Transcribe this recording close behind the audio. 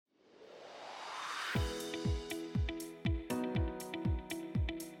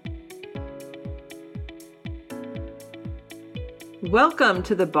Welcome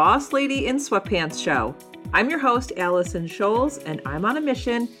to the Boss Lady in Sweatpants show. I'm your host, Allison Scholes, and I'm on a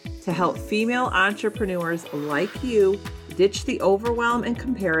mission to help female entrepreneurs like you ditch the overwhelm and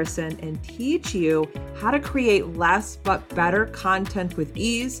comparison and teach you how to create less but better content with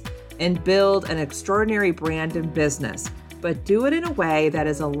ease and build an extraordinary brand and business, but do it in a way that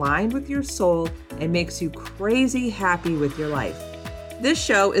is aligned with your soul and makes you crazy happy with your life. This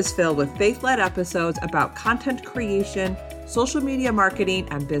show is filled with faith-led episodes about content creation, social media marketing,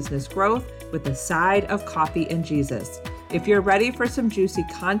 and business growth with a side of coffee and Jesus. If you're ready for some juicy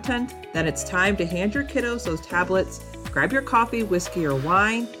content, then it's time to hand your kiddos those tablets, grab your coffee, whiskey, or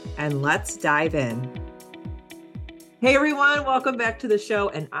wine, and let's dive in. Hey everyone, welcome back to the show.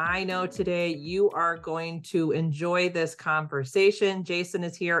 And I know today you are going to enjoy this conversation. Jason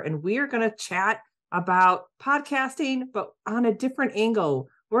is here and we are going to chat about podcasting, but on a different angle.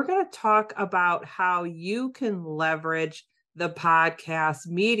 We're going to talk about how you can leverage the podcast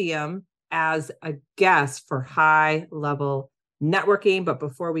medium as a guest for high level networking. But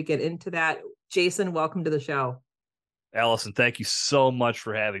before we get into that, Jason, welcome to the show. Allison, thank you so much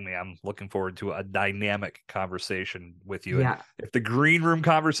for having me. I'm looking forward to a dynamic conversation with you. Yeah. And if the green room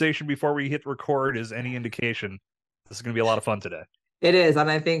conversation before we hit record is any indication, this is going to be a lot of fun today. It is.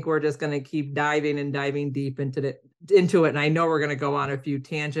 And I think we're just going to keep diving deep into it. And I know we're going to go on a few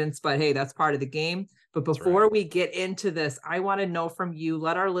tangents, but hey, that's part of the game. But before we get into this, I want to know from you,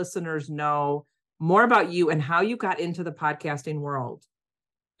 let our listeners know more about you and how you got into the podcasting world.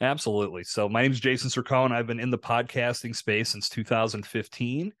 Absolutely. So my name is Jason Cercone. I've been in the podcasting space since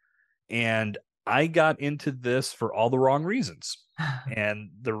 2015, and I got into this for all the wrong reasons. And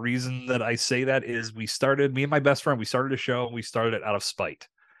the reason that I say that is me and my best friend, we started a show and we started it out of spite.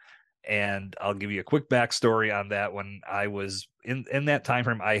 And I'll give you a quick backstory on that. When I was in that time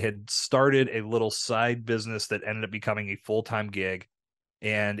frame, I had started a little side business that ended up becoming a full-time gig.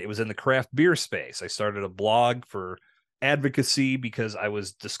 And it was in the craft beer space. I started a blog for advocacy because I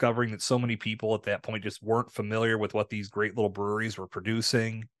was discovering that so many people at that point just weren't familiar with what these great little breweries were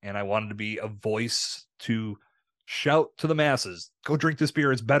producing. And I wanted to be a voice to shout to the masses, go drink this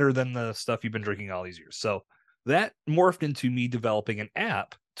beer. It's better than the stuff you've been drinking all these years. So that morphed into me developing an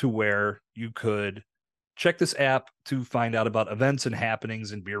app to where you could check this app to find out about events and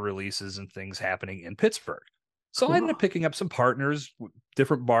happenings and beer releases and things happening in Pittsburgh. So Cool. I ended up picking up some partners,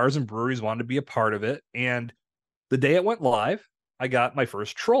 different bars and breweries wanted to be a part of it. And the day it went live, I got my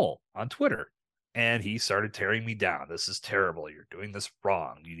first troll on Twitter, and he started tearing me down. This is terrible. You're doing this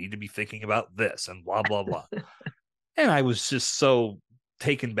wrong. You need to be thinking about this and blah, blah, blah. And I was just so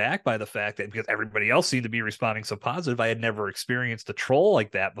taken back by the fact that because everybody else seemed to be responding so positive, I had never experienced a troll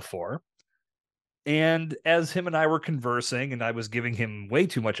like that before. And as him and I were conversing and I was giving him way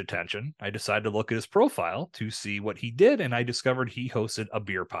too much attention, I decided to look at his profile to see what he did. And I discovered he hosted a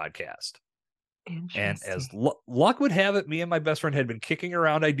beer podcast. And as luck would have it, me and my best friend had been kicking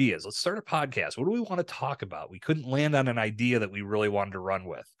around ideas. Let's start a podcast. What do we want to talk about? We couldn't land on an idea that we really wanted to run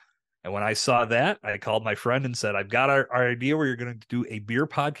with. And when I saw that, I called my friend and said, I've got our idea where you're going to do a beer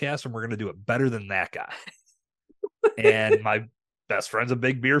podcast and we're going to do it better than that guy. And my best friend's a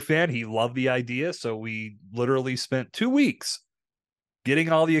big beer fan. He loved the idea. So we literally spent 2 weeks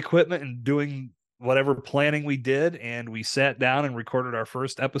getting all the equipment and doing whatever planning we did. And we sat down and recorded our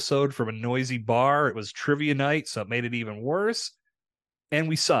first episode from a noisy bar. It was trivia night, so it made it even worse. And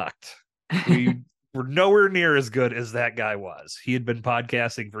we sucked. We were nowhere near as good as that guy was. He had been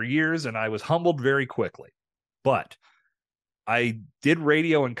podcasting for years, and I was humbled very quickly. But I did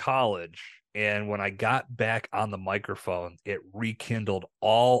radio in college, and when I got back on the microphone, it rekindled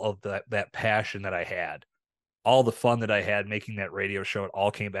all of that passion that I had. All the fun that I had making that radio show, it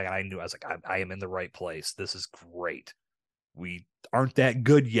all came back. And I knew, I was like, I am in the right place. This is great. We aren't that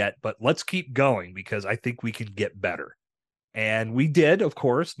good yet, but let's keep going because I think we can get better. And we did, of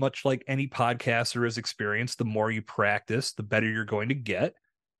course, much like any podcaster has experienced, the more you practice, the better you're going to get.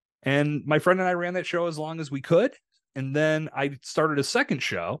 And my friend and I ran that show as long as we could. And then I started a second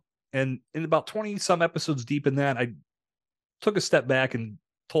show. And in about 20 some episodes deep in that, I took a step back and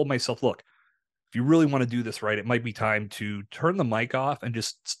told myself, look, if you really want to do this right, it might be time to turn the mic off and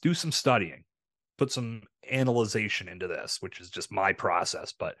just do some studying, put some analyzation into this, which is just my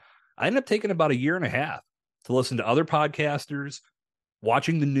process. But I ended up taking about 1.5 years to listen to other podcasters,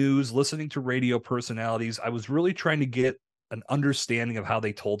 watching the news, listening to radio personalities. I was really trying to get an understanding of how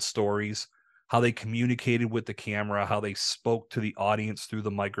they told stories, how they communicated with the camera, how they spoke to the audience through the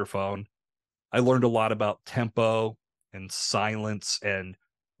microphone. I learned a lot about tempo and silence and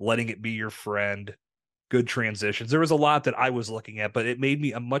letting it be your friend, good transitions. There was a lot that I was looking at, but it made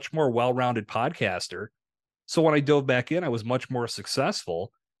me a much more well-rounded podcaster So when I dove back in, I was much more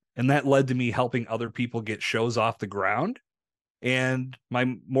successful. And that led to me helping other people get shows off the ground. And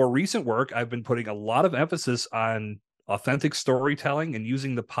my more recent work, I've been putting a lot of emphasis on authentic storytelling and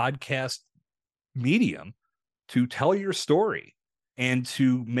using the podcast medium to tell your story and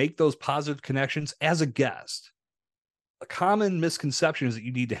to make those positive connections as a guest. A common misconception is that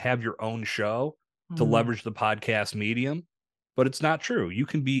you need to have your own show to leverage the podcast medium, but it's not true. You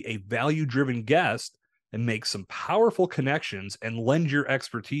can be a value-driven guest and make some powerful connections and lend your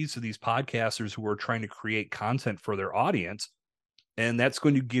expertise to these podcasters who are trying to create content for their audience. And that's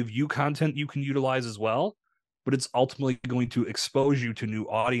going to give you content you can utilize as well, but it's ultimately going to expose you to new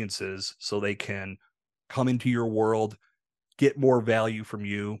audiences so they can come into your world, get more value from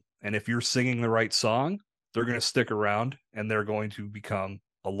you. And if you're singing the right song, they're going to stick around and they're going to become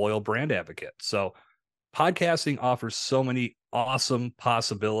a loyal brand advocate. So podcasting offers so many awesome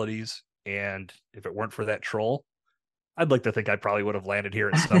possibilities. And if it weren't for that troll, I'd like to think I probably would have landed here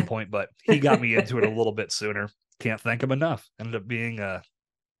at some point, but he got me into it a little bit sooner. Can't thank him enough. Ended up being a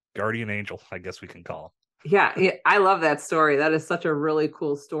guardian angel, I guess we can call him. Yeah, I love that story. That is such a really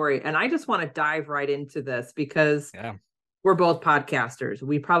cool story. And I just want to dive right into this because we're both podcasters.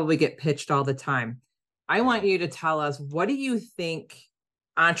 We probably get pitched all the time. I want you to tell us, what do you think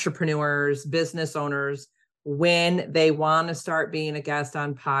entrepreneurs, business owners, when they want to start being a guest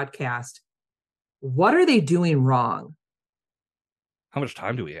on podcast, what are they doing wrong? How much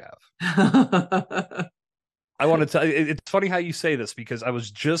time do we have? I want to tell you, it's funny how you say this because I was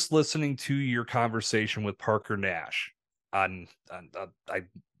just listening to your conversation with Parker Nash on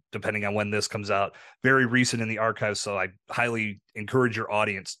depending on when this comes out, very recent in the archives. So I highly encourage your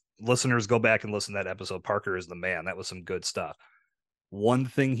audience, listeners, go back and listen to that episode. Parker is the man. That was some good stuff. One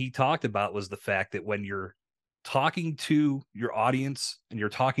thing he talked about was the fact that when you're talking to your audience and you're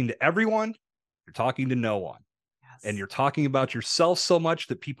talking to everyone, you're talking to no one. Yes. And you're talking about yourself so much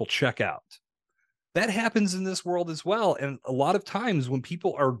that people check out. That happens in this world as well. And a lot of times when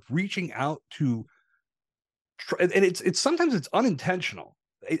people are reaching out to, and it's sometimes it's unintentional.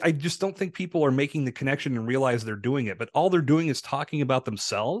 I just don't think people are making the connection and realize they're doing it, but all they're doing is talking about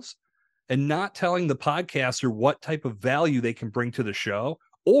themselves and not telling the podcaster what type of value they can bring to the show,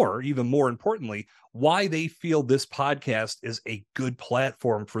 or even more importantly, why they feel this podcast is a good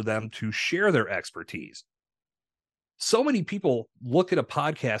platform for them to share their expertise. So many people look at a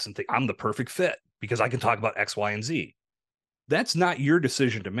podcast and think, I'm the perfect fit because I can talk about X, Y, and Z. That's not your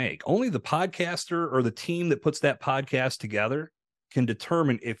decision to make. Only the podcaster or the team that puts that podcast together can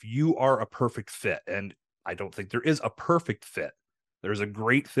determine if you are a perfect fit. And I don't think there is a perfect fit. There's a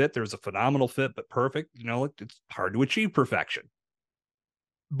great fit. There's a phenomenal fit, but perfect, it's hard to achieve perfection.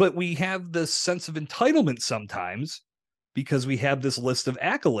 But we have this sense of entitlement sometimes because we have this list of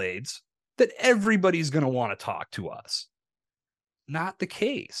accolades that everybody's going to want to talk to us. Not the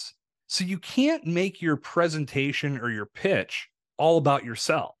case. So you can't make your presentation or your pitch all about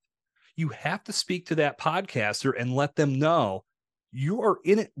yourself. You have to speak to that podcaster and let them know you are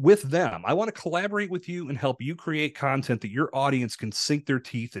in it with them. I want to collaborate with you and help you create content that your audience can sink their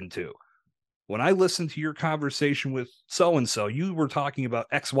teeth into. When I listened to your conversation with so-and-so, you were talking about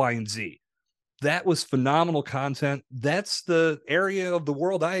X, Y, and Z. That was phenomenal content. That's the area of the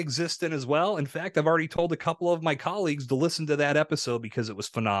world I exist in as well. In fact, I've already told a couple of my colleagues to listen to that episode because it was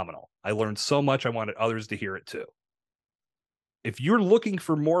phenomenal. I learned so much. I wanted others to hear it too. If you're looking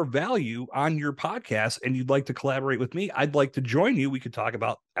for more value on your podcast and you'd like to collaborate with me, I'd like to join you. We could talk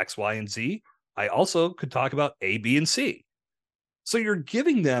about X, Y, and Z. I also could talk about A, B, and C. So you're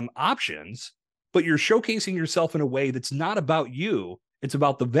giving them options, but you're showcasing yourself in a way that's not about you. It's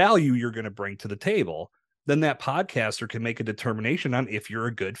about the value you're going to bring to the table. Then that podcaster can make a determination on if you're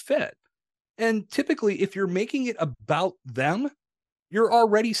a good fit. And typically, if you're making it about them, you're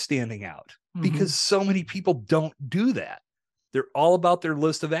already standing out because so many people don't do that. They're all about their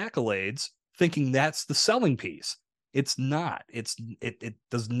list of accolades, thinking that's the selling piece. It's not. It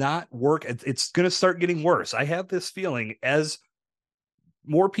does not work. It's going to start getting worse. I have this feeling as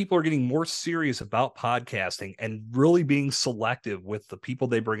more people are getting more serious about podcasting and really being selective with the people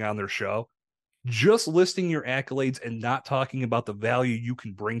they bring on their show. Just listing your accolades and not talking about the value you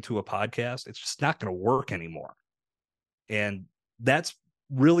can bring to a podcast, it's just not going to work anymore. And that's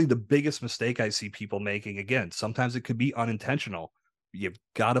really the biggest mistake I see people making. Again, sometimes it could be unintentional. You've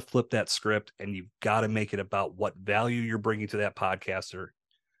got to flip that script and you've got to make it about what value you're bringing to that podcaster.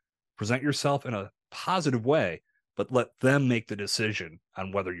 Present yourself in a positive way, but let them make the decision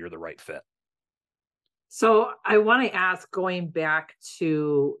on whether you're the right fit. So I want to ask, going back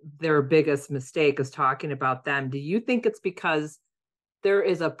to their biggest mistake is talking about them. Do you think it's because there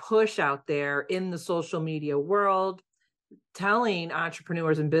is a push out there in the social media world telling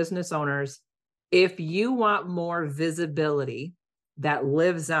entrepreneurs and business owners, if you want more visibility that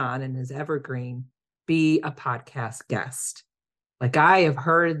lives on and is evergreen, be a podcast guest. Like, I have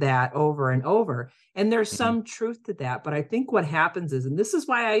heard that over and over, and there's some truth to that. But I think what happens is, and this is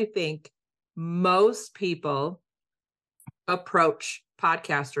why I think most people approach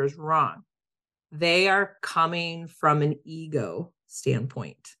podcasters wrong. They are coming from an ego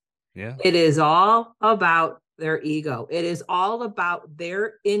standpoint. Yeah. It is all about their ego. It is all about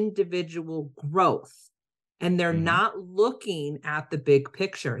their individual growth. And they're not looking at the big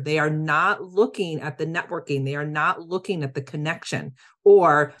picture. They are not looking at the networking. They are not looking at the connection,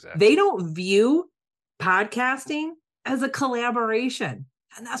 or they don't view podcasting as a collaboration.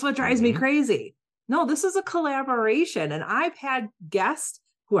 And that's what drives me crazy. No, this is a collaboration. And I've had guests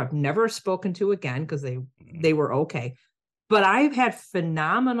who I've never spoken to again because they were okay. But I've had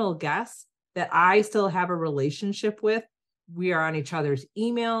phenomenal guests that I still have a relationship with. We are on each other's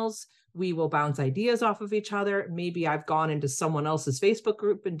emails. We will bounce ideas off of each other. Maybe I've gone into someone else's Facebook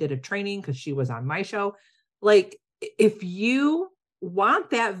group and did a training because she was on my show. Like, if you want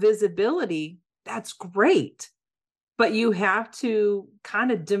that visibility, that's great. But you have to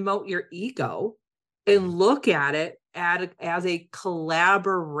kind of demote your ego and look at it as a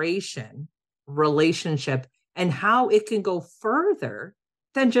collaboration relationship, and how it can go further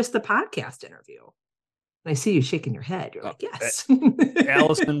than just the podcast interview. And I see you shaking your head. You're like, yes.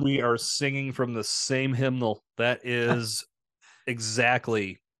 Allison, we are singing from the same hymnal. That is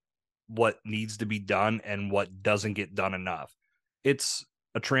exactly what needs to be done and what doesn't get done enough. It's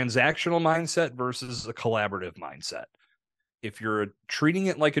a transactional mindset versus a collaborative mindset. If you're treating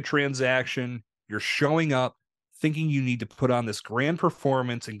it like a transaction, you're showing up thinking you need to put on this grand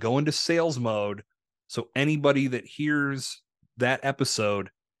performance and go into sales mode so anybody that hears that episode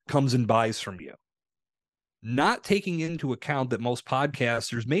comes and buys from you. Not taking into account that most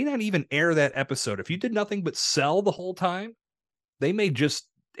podcasters may not even air that episode. If you did nothing but sell the whole time, they may just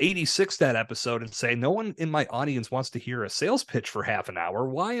 86 that episode and say, no one in my audience wants to hear a sales pitch for half an hour.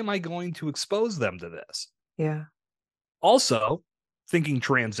 Why am I going to expose them to this? Yeah. Also, thinking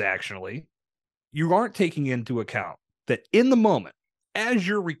transactionally, you aren't taking into account that in the moment, as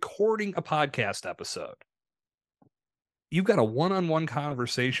you're recording a podcast episode, you've got a one-on-one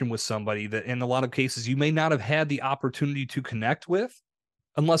conversation with somebody that in a lot of cases you may not have had the opportunity to connect with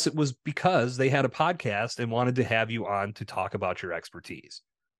unless it was because they had a podcast and wanted to have you on to talk about your expertise.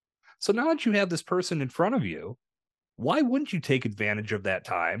 So now that you have this person in front of you, why wouldn't you take advantage of that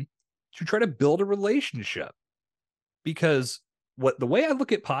time to try to build a relationship? Because the way I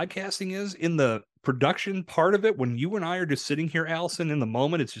look at podcasting is in the production part of it, when you and I are just sitting here, Allison, in the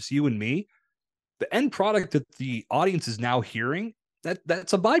moment, it's just you and me. The end product that the audience is now hearing,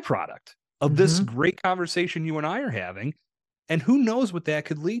 that's a byproduct of this great conversation you and I are having. And who knows what that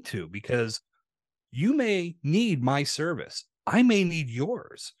could lead to, because you may need my service. I may need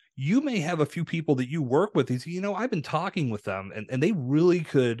yours. You may have a few people that you work with. I've been talking with them and they really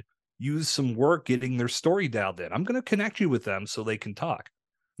could use some work getting their story dialed in. I'm going to connect you with them so they can talk.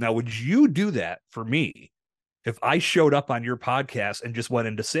 Now, would you do that for me if I showed up on your podcast and just went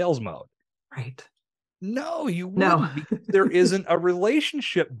into sales mode? Right. No, you wouldn't, because there isn't a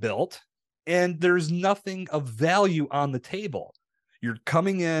relationship built and there's nothing of value on the table. You're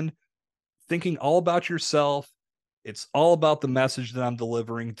coming in thinking all about yourself. It's all about the message that I'm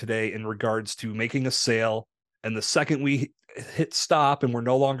delivering today in regards to making a sale. And the second we hit stop and we're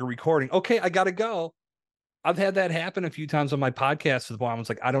no longer recording, okay, I got to go. I've had that happen a few times on my podcast to the point I was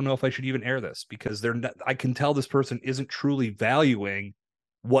like, I don't know if I should even air this, because I can tell this person isn't truly valuing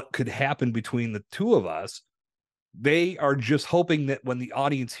what could happen between the two of us. They are just hoping that when the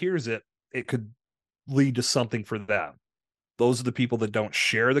audience hears it, it could lead to something for them. Those are the people that don't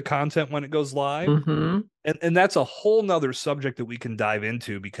share the content when it goes live. And that's a whole nother subject that we can dive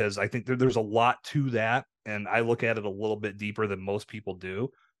into, because I think there's a lot to that. And I look at it a little bit deeper than most people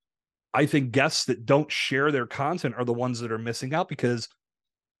do. I think guests that don't share their content are the ones that are missing out, because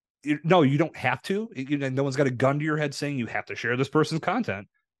no, you don't have to. No one's got a gun to your head saying you have to share this person's content.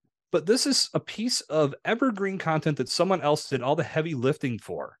 But this is a piece of evergreen content that someone else did all the heavy lifting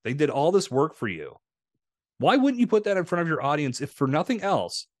for. They did all this work for you. Why wouldn't you put that in front of your audience, if for nothing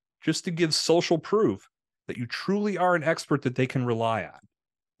else, just to give social proof that you truly are an expert that they can rely on,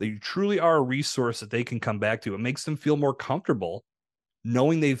 that you truly are a resource that they can come back to? It makes them feel more comfortable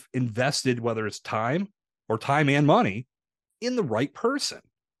knowing they've invested, whether it's time or time and money, in the right person.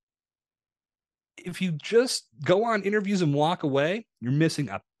 If you just go on interviews and walk away, you're missing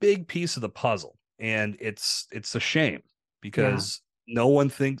a big piece of the puzzle. And it's a shame, because no one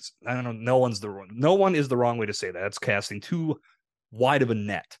thinks, I don't know, no one is the wrong way to say that. It's casting too wide of a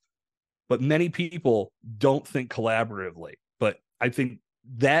net. But many people don't think collaboratively. But I think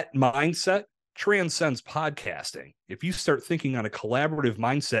that mindset transcends podcasting. If you start thinking on a collaborative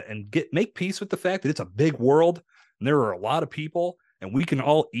mindset and make peace with the fact that it's a big world and there are a lot of people and we can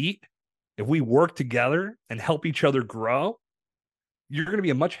all eat, if we work together and help each other grow, you're going to be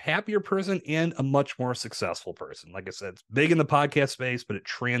a much happier person and a much more successful person. Like I said, it's big in the podcast space, but it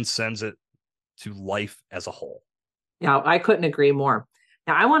transcends it to life as a whole. Yeah, I couldn't agree more.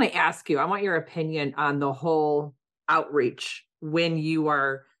 Now, I want to ask you, I want your opinion on the whole outreach when you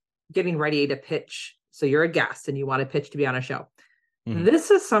are getting ready to pitch. So you're a guest and you want to pitch to be on a show. Mm-hmm.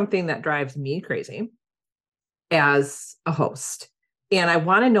 This is something that drives me crazy as a host. And I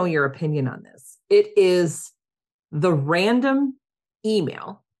want to know your opinion on this. It is the random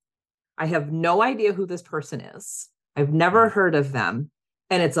email. I have no idea who this person is. I've never heard of them.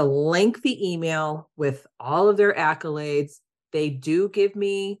 And it's a lengthy email with all of their accolades. They do give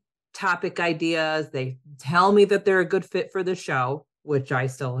me topic ideas. They tell me that they're a good fit for the show, which I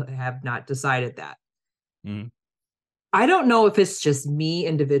still have not decided that. Mm-hmm. I don't know if it's just me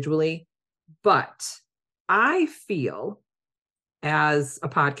individually, but I feel as a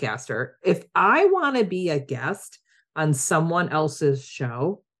podcaster, if I want to be a guest on someone else's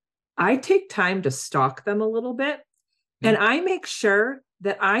show, I take time to stalk them a little bit. Mm-hmm. And I make sure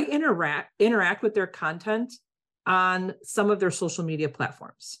that I interact with their content on some of their social media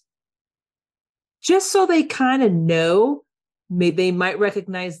platforms. Just so they kind of know, they might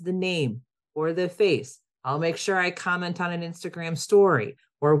recognize the name or the face. I'll make sure I comment on an Instagram story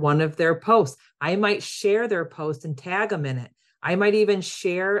or one of their posts. I might share their post and tag them in it. I might even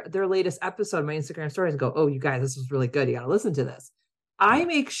share their latest episode of my Instagram stories and go, oh, you guys, this was really good. You got to listen to this. I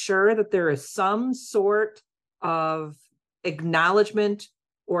make sure that there is some sort of acknowledgement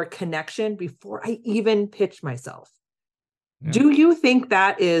or connection before I even pitch myself. Yeah. Do you think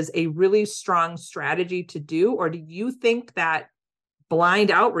that is a really strong strategy to do? Or do you think that blind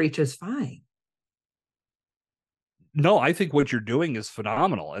outreach is fine? No, I think what you're doing is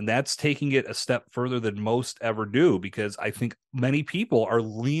phenomenal. And that's taking it a step further than most ever do, because I think many people are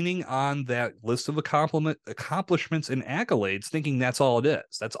leaning on that list of accomplishments and accolades, thinking that's all it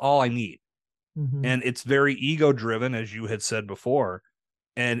is. That's all I need. Mm-hmm. And it's very ego driven, as you had said before.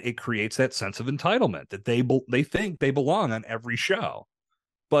 And it creates that sense of entitlement that they think they belong on every show.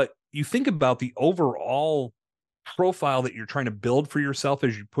 But you think about the overall profile that you're trying to build for yourself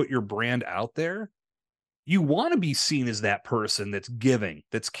as you put your brand out there. You want to be seen as that person that's giving,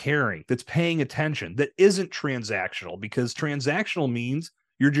 that's caring, that's paying attention, that isn't transactional, because transactional means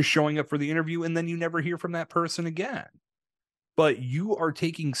you're just showing up for the interview and then you never hear from that person again. But you are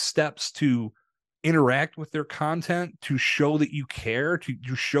taking steps to interact with their content, to show that you care,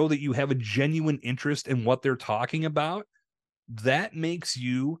 to show that you have a genuine interest in what they're talking about. That makes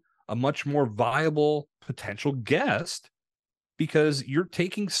you a much more viable potential guest because you're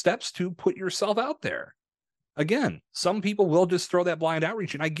taking steps to put yourself out there. Again, some people will just throw that blind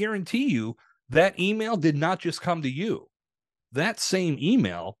outreach, and I guarantee you that email did not just come to you. That same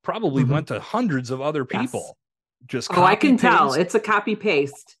email probably went to hundreds of other people. Yes. Just I can tell it's a copy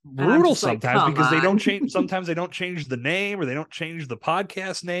paste. Brutal sometimes, because they don't change. Sometimes they don't change the name, or they don't change the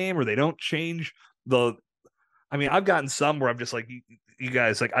podcast name, or they don't change the. I mean, I've gotten some where I'm just like, you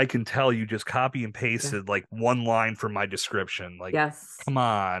guys, like, I can tell you just copy and pasted like one line from my description. Like, yes, come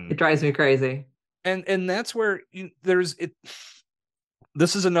on, it drives me crazy. And that's where there's it.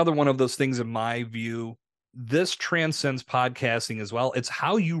 This is another one of those things, in my view. This transcends podcasting as well. It's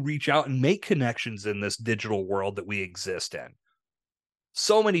how you reach out and make connections in this digital world that we exist in.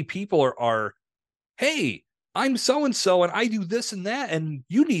 So many people are, hey, I'm so-and-so and I do this and that, and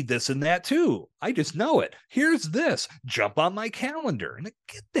you need this and that too. I just know it. Here's this. Jump on my calendar. And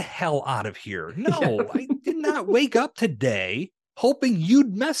get the hell out of here. No, I did not wake up today hoping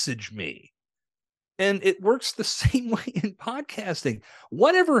you'd message me. And it works the same way in podcasting.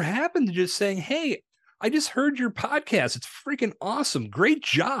 Whatever happened to just saying, hey, I just heard your podcast. It's freaking awesome. Great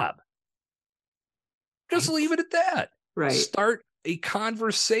job. Just leave it at that. Right. Start a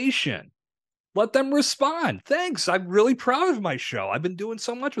conversation. Let them respond. Thanks. I'm really proud of my show. I've been doing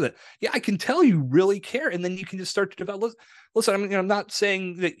so much with it. Yeah, I can tell you really care. And then you can just start to develop. Listen, I'm not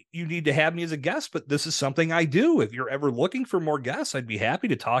saying that you need to have me as a guest, but this is something I do. If you're ever looking for more guests, I'd be happy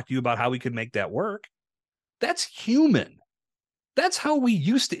to talk to you about how we could make that work. That's human. That's how we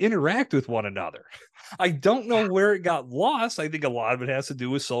used to interact with one another. I don't know where it got lost. I think a lot of it has to do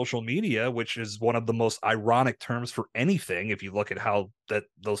with social media, which is one of the most ironic terms for anything. If you look at how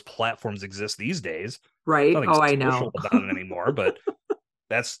those platforms exist these days, right? Oh, I know about it anymore. But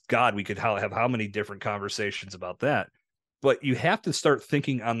That's God, we could have how many different conversations about that. But you have to start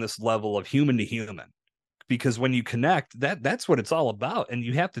thinking on this level of human to human, because when you connect, that's what it's all about. And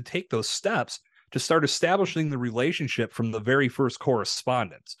you have to take those steps to start establishing the relationship from the very first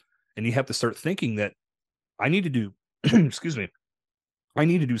correspondence. And you have to start thinking that I need to do, excuse me, I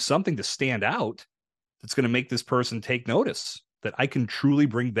need to do something to stand out that's going to make this person take notice that I can truly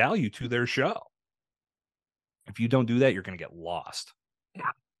bring value to their show. If you don't do that, you're going to get lost.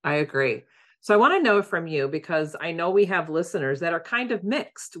 Yeah, I agree. So I want to know from you, because I know we have listeners that are kind of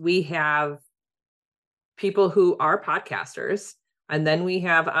mixed. We have people who are podcasters, and then we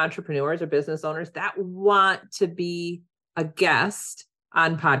have entrepreneurs or business owners that want to be a guest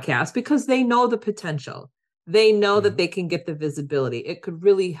on podcasts because they know the potential. They know that they can get the visibility. It could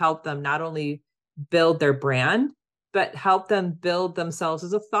really help them not only build their brand, but help them build themselves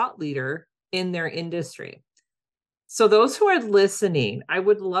as a thought leader in their industry. So those who are listening, I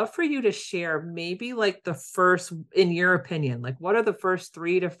would love for you to share maybe like the first, in your opinion, like what are the first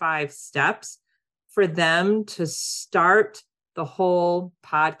 3 to 5 steps for them to start the whole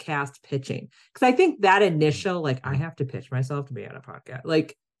podcast pitching? Because I think that initial, like, I have to pitch myself to be on a podcast.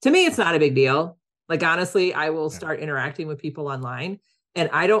 Like, to me, it's not a big deal. Like, honestly, I will start interacting with people online, and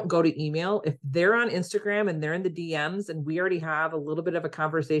I don't go to email. If they're on Instagram and they're in the DMs and we already have a little bit of a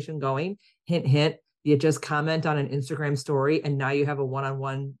conversation going, hint, hint, you just comment on an Instagram story and now you have a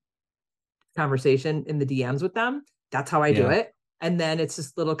one-on-one conversation in the DMs with them. That's how I do it. And then it's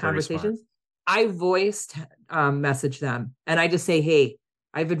just little conversations. I voiced message them and I just say, hey,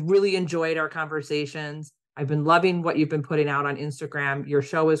 I've really enjoyed our conversations. I've been loving what you've been putting out on Instagram. Your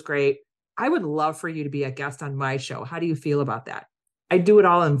show is great. I would love for you to be a guest on my show. How do you feel about that? I do it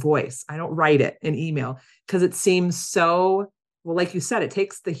all in voice. I don't write it in email because it seems so, well, like you said, it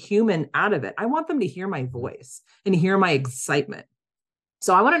takes the human out of it. I want them to hear my voice and hear my excitement.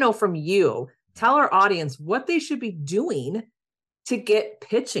 So I want to know from you, tell our audience what they should be doing to get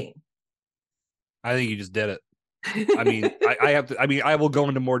pitching. I think you just did it. I mean, I will go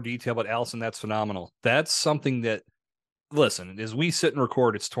into more detail, but Allison, that's phenomenal. That's something that, listen, as we sit and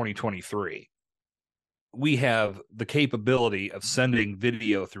record, it's 2023. We have the capability of sending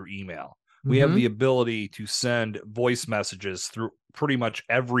video through email. We have the ability to send voice messages through pretty much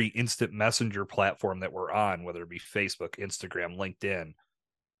every instant messenger platform that we're on, whether it be Facebook, Instagram, LinkedIn.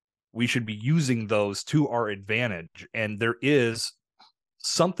 We should be using those to our advantage. And there is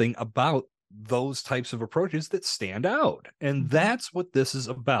something about those types of approaches that stand out. And that's what this is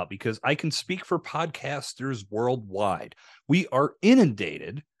about, because I can speak for podcasters worldwide. We are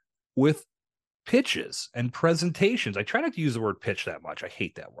inundated with pitches and presentations. I try not to use the word pitch that much. I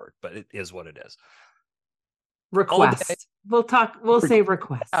hate that word, but it is what it is. Request. We'll say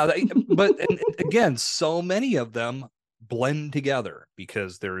request. But and again, so many of them blend together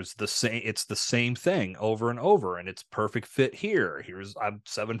because it's the same thing over and over, and it's perfect fit here. Here's a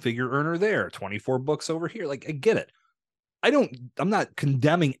 7-figure earner there, 24 books over here. Like, I get it. I'm not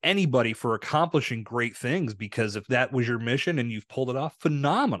condemning anybody for accomplishing great things, because if that was your mission and you've pulled it off,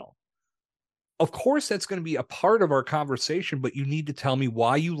 phenomenal. Of course, that's going to be a part of our conversation, but you need to tell me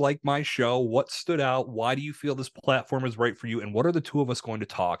why you like my show, what stood out, why do you feel this platform is right for you, and what are the two of us going to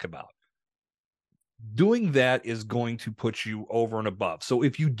talk about? Doing that is going to put you over and above. So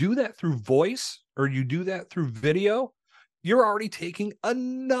if you do that through voice or you do that through video, you're already taking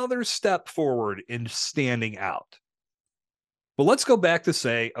another step forward in standing out. But let's go back to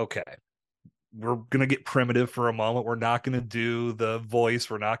say, okay, we're going to get primitive for a moment. We're not going to do the voice.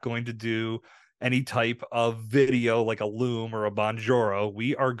 We're not going to do any type of video like a Loom or a Bonjoro.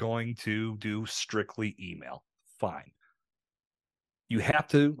 We are going to do strictly email. Fine. You have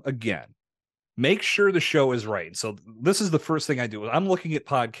to, again, make sure the show is right. So this is the first thing I do. I'm looking at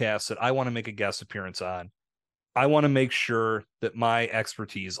podcasts that I want to make a guest appearance on. I want to make sure that my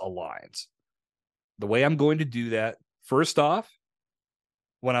expertise aligns. The way I'm going to do that, first off,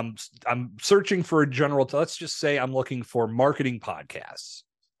 when I'm searching for a general, let's just say I'm looking for marketing podcasts.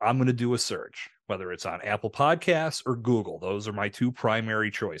 I'm going to do a search, whether it's on Apple Podcasts or Google. Those are my two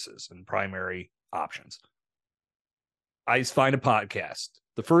primary choices and primary options. I find a podcast.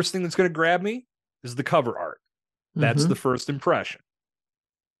 The first thing that's going to grab me is the cover art. That's the first impression.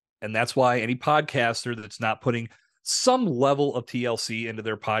 And that's why any podcaster that's not putting some level of TLC into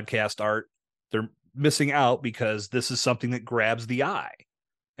their podcast art, they're missing out, because this is something that grabs the eye.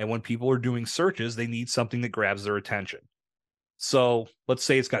 And when people are doing searches, they need something that grabs their attention. So let's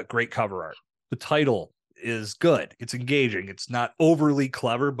say it's got great cover art. The title is good. It's engaging. It's not overly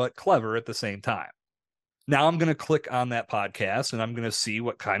clever, but clever at the same time. Now I'm going to click on that podcast and I'm going to see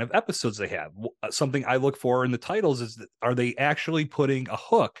what kind of episodes they have. Something I look for in the titles is that, are they actually putting a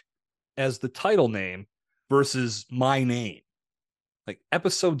hook as the title name versus my name? Like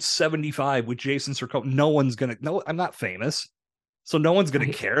episode 75 with Jason Cercone. No, I'm not famous. So no one's going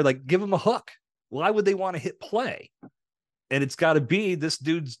to care. Like, give them a hook. Why would they want to hit play? And it's got to be this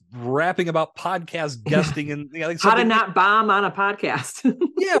dude's rapping about podcast guesting and like how to not bomb on a podcast.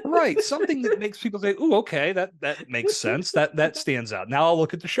 Yeah, right. Something that makes people say, "Oh, okay, that makes sense. That stands out." Now I'll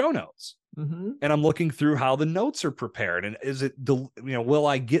look at the show notes, and I'm looking through how the notes are prepared, and will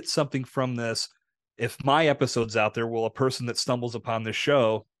I get something from this? If my episode's out there, will a person that stumbles upon this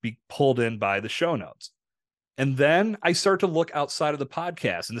show be pulled in by the show notes? And then I start to look outside of the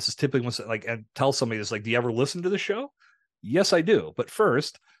podcast, and this is typically when I tell somebody this, like, "Do you ever listen to the show?" Yes, I do. But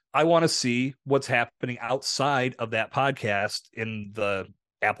first, I want to see what's happening outside of that podcast in the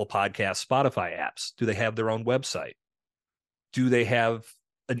Apple Podcast, Spotify apps. Do they have their own website? Do they have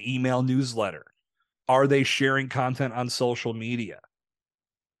an email newsletter? Are they sharing content on social media?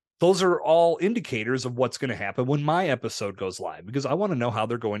 Those are all indicators of what's going to happen when my episode goes live, because I want to know how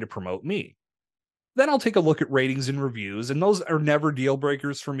they're going to promote me. Then I'll take a look at ratings and reviews, and those are never deal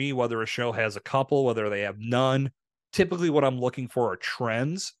breakers for me, whether a show has a couple, whether they have none. Typically what I'm looking for are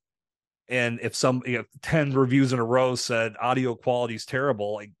trends. And if 10 reviews in a row said audio quality is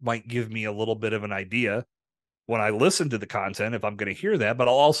terrible, it might give me a little bit of an idea when I listen to the content if I'm going to hear that. But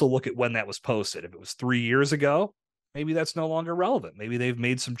I'll also look at when that was posted. If it was 3 years ago, maybe that's no longer relevant. Maybe they've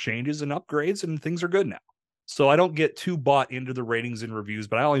made some changes and upgrades and things are good now. So I don't get too bought into the ratings and reviews,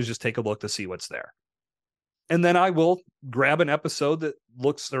 but I always just take a look to see what's there. And then I will grab an episode that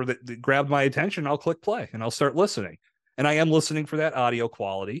that grabbed my attention. I'll click play and I'll start listening. And I am listening for that audio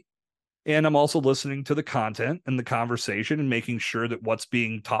quality. And I'm also listening to the content and the conversation and making sure that what's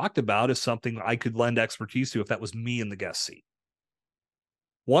being talked about is something I could lend expertise to if that was me in the guest seat.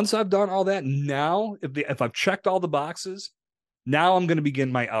 Once I've done all that, now, if I've checked all the boxes, now I'm going to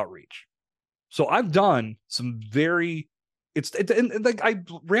begin my outreach. So I've done some like I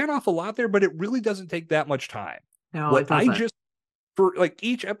ran off a lot there, but it really doesn't take that much time. No, it doesn't. For like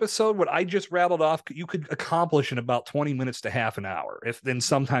each episode, what I just rattled off, you could accomplish in about 20 minutes to half an hour, if then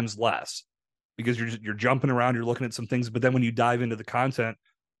sometimes less, because you're jumping around, you're looking at some things. But then when you dive into the content,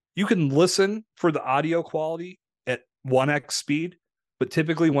 you can listen for the audio quality at 1x speed. But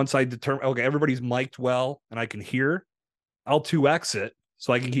typically once I determine, okay, everybody's mic'd well and I can hear, I'll 2x it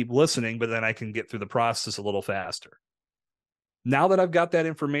so I can keep listening, but then I can get through the process a little faster. Now that I've got that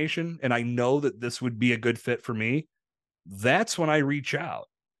information and I know that this would be a good fit for me, that's when I reach out.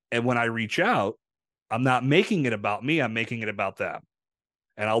 And when I reach out, I'm not making it about me, I'm making it about them.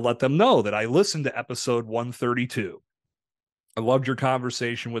 And I'll let them know that I listened to episode 132. I loved your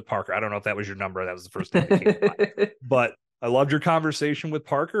conversation with Parker. I don't know if that was your number. That was the first thing that came to mind. But I loved your conversation with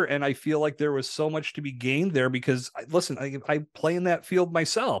Parker. And I feel like there was so much to be gained there because, I play in that field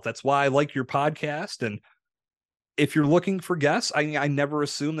myself. That's why I like your podcast. And if you're looking for guests, I never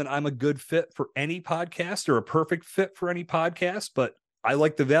assume that I'm a good fit for any podcast or a perfect fit for any podcast, but I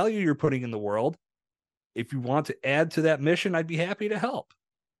like the value you're putting in the world. If you want to add to that mission, I'd be happy to help.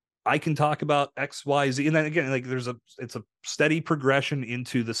 I can talk about X, Y, Z. And then again, like it's a steady progression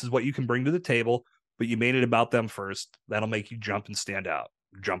into this is what you can bring to the table, but you made it about them first. That'll make you jump out,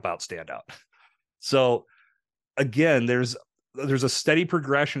 stand out. So again, there's a steady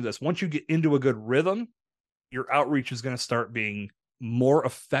progression to this. Once you get into a good rhythm, your outreach is going to start being more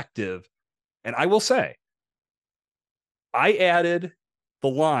effective. And I will say, I added the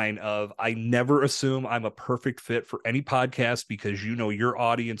line of, I never assume I'm a perfect fit for any podcast because you know your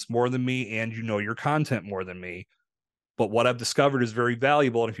audience more than me and you know your content more than me. But what I've discovered is very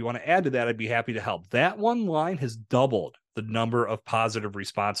valuable. And if you want to add to that, I'd be happy to help. That one line has doubled the number of positive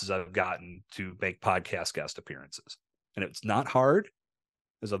responses I've gotten to make podcast guest appearances. And it's not hard.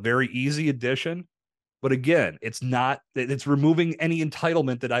 It's a very easy addition. But again, it's removing any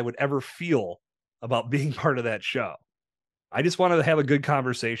entitlement that I would ever feel about being part of that show. I just wanted to have a good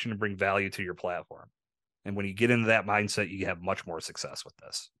conversation and bring value to your platform. And when you get into that mindset, you have much more success with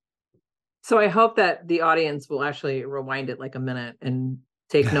this. So I hope that the audience will actually rewind it like a minute and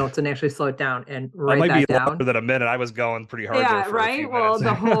take notes and actually slow it down and write that down. Longer than a minute. I was going pretty hard there for a few minutes.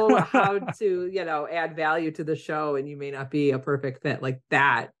 The whole how to, add value to the show, and you may not be a perfect fit, like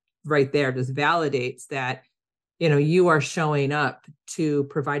that right there just validates that, you are showing up to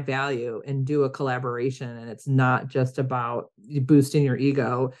provide value and do a collaboration. And it's not just about boosting your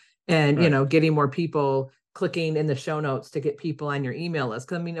ego and, right. Getting more people clicking in the show notes to get people on your email list.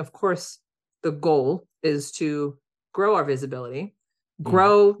 'Cause, of course, the goal is to grow our visibility,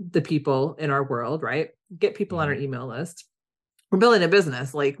 grow the people in our world, right? Get people on our email list. We're building a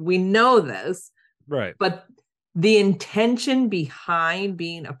business. Like, we know this, Right. but the intention behind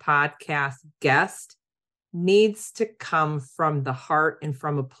being a podcast guest needs to come from the heart and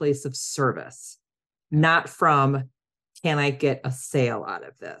from a place of service, not from, can I get a sale out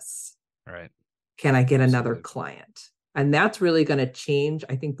of this? Right. Can I get another client? And that's really going to change,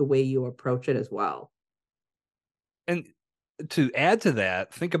 I think, the way you approach it as well. And to add to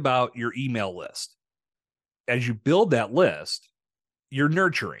that, think about your email list. As you build that list, you're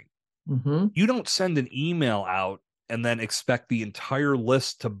nurturing. Mm-hmm. You don't send an email out and then expect the entire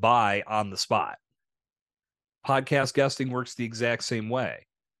list to buy on the spot. Podcast guesting works the exact same way.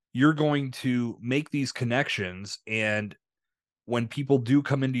 You're going to make these connections, and when people do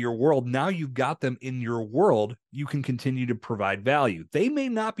come into your world, now you've got them in your world, you can continue to provide value. They may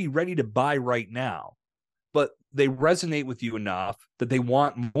not be ready to buy right now, but they resonate with you enough that they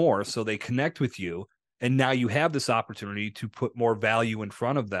want more, so they connect with you. And now you have this opportunity to put more value in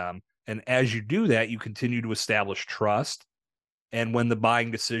front of them. And as you do that, you continue to establish trust. And when the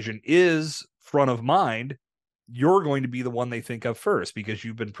buying decision is front of mind, you're going to be the one they think of first, because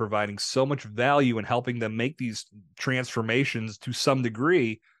you've been providing so much value and helping them make these transformations to some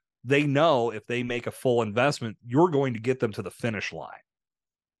degree. They know if they make a full investment, you're going to get them to the finish line.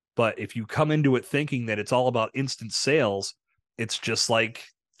 But if you come into it thinking that it's all about instant sales, it's just like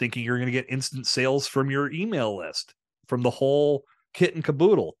thinking you're going to get instant sales from your email list, from the whole kit and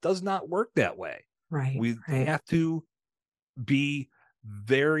caboodle. It does not work that way. Right. We have to be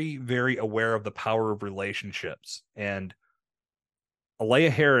very, very aware of the power of relationships. And Alea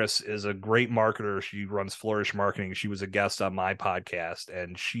Harris is a great marketer. She runs Flourish Marketing. She was a guest on my podcast,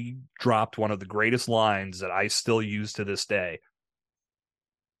 and she dropped one of the greatest lines that I still use to this day.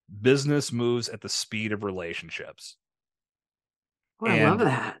 Business moves at the speed of relationships. Oh, I love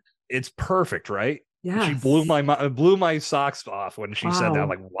that. It's perfect, right? Yes. She blew my socks off when she said that. I'm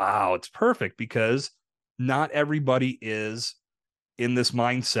like, wow, it's perfect, because not everybody is in this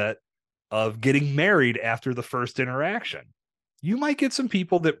mindset of getting married after the first interaction. You might get some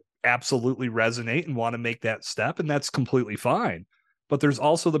people that absolutely resonate and want to make that step, and that's completely fine. But there's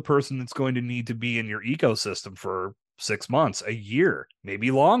also the person that's going to need to be in your ecosystem for 6 months, a year,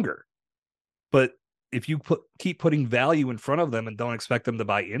 maybe longer. But if you keep putting value in front of them and don't expect them to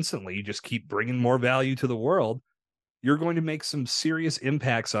buy instantly, you just keep bringing more value to the world, you're going to make some serious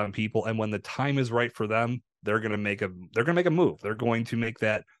impacts on people. And when the time is right for them, they're going to make a move. They're going to make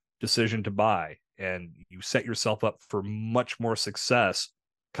that decision to buy. And you set yourself up for much more success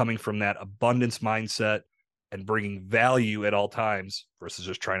coming from that abundance mindset and bringing value at all times versus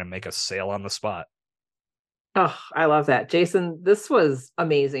just trying to make a sale on the spot. Oh, I love that. Jason, this was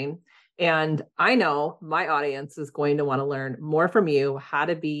amazing. And I know my audience is going to want to learn more from you, how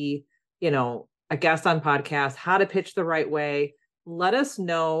to be, a guest on podcasts, how to pitch the right way. Let us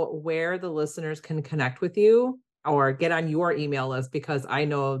know where the listeners can connect with you or get on your email list, because I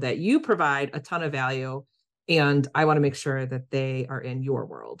know that you provide a ton of value, and I want to make sure that they are in your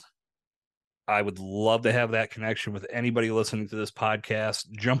world. I would love to have that connection with anybody listening to this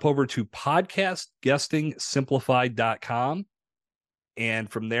podcast. Jump over to podcastguestingsimplified.com.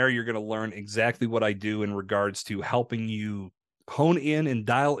 And from there, you're going to learn exactly what I do in regards to helping you hone in and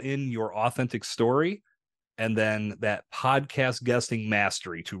dial in your authentic story. And then that podcast guesting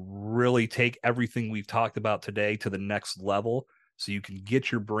mastery to really take everything we've talked about today to the next level, so you can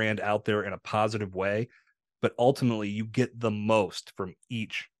get your brand out there in a positive way. But ultimately, you get the most from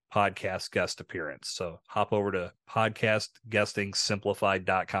each podcast guest appearance. So hop over to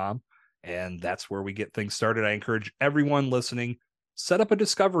podcastguestingsimplified.com, and that's where we get things started. I encourage everyone listening, set up a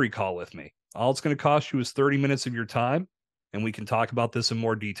discovery call with me. All it's going to cost you is 30 minutes of your time, and we can talk about this in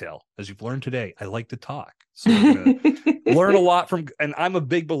more detail. As you've learned today, I like to talk. So we're going to learn a lot from, and I'm a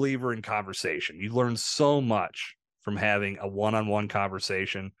big believer in conversation. You learn so much from having a one-on-one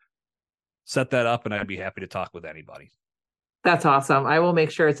conversation. Set that up, and I'd be happy to talk with anybody. That's awesome. I will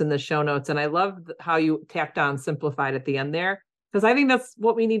make sure it's in the show notes. And I love how you tacked on simplified at the end there, because I think that's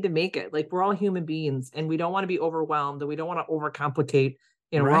what we need to make it. Like, we're all human beings, and we don't want to be overwhelmed, and we don't want to overcomplicate.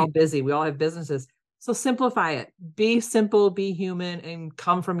 Right. We're all busy. We all have businesses. So simplify it. Be simple, be human, and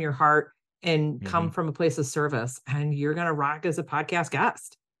come from your heart, and come from a place of service. And you're going to rock as a podcast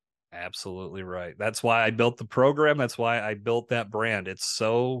guest. Absolutely right. That's why I built the program. That's why I built that brand. It's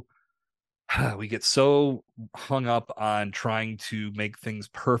so, we get so hung up on trying to make things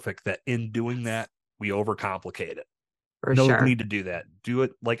perfect that in doing that, we overcomplicate it. No need to do that. Do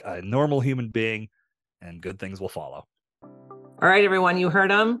it like a normal human being, and good things will follow. All right, everyone, you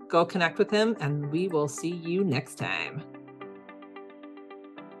heard him. Go connect with him, and we will see you next time.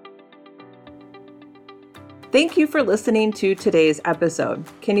 Thank you for listening to today's episode.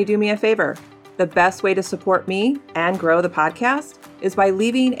 Can you do me a favor? The best way to support me and grow the podcast is by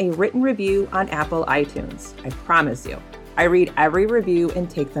leaving a written review on Apple iTunes. I promise you, I read every review and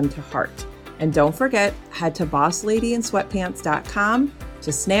take them to heart. And don't forget, head to bossladyinsweatpants.com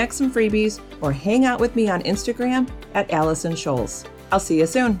to snag some freebies or hang out with me on Instagram at Allison Scholes. I'll see you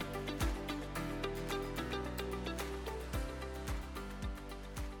soon.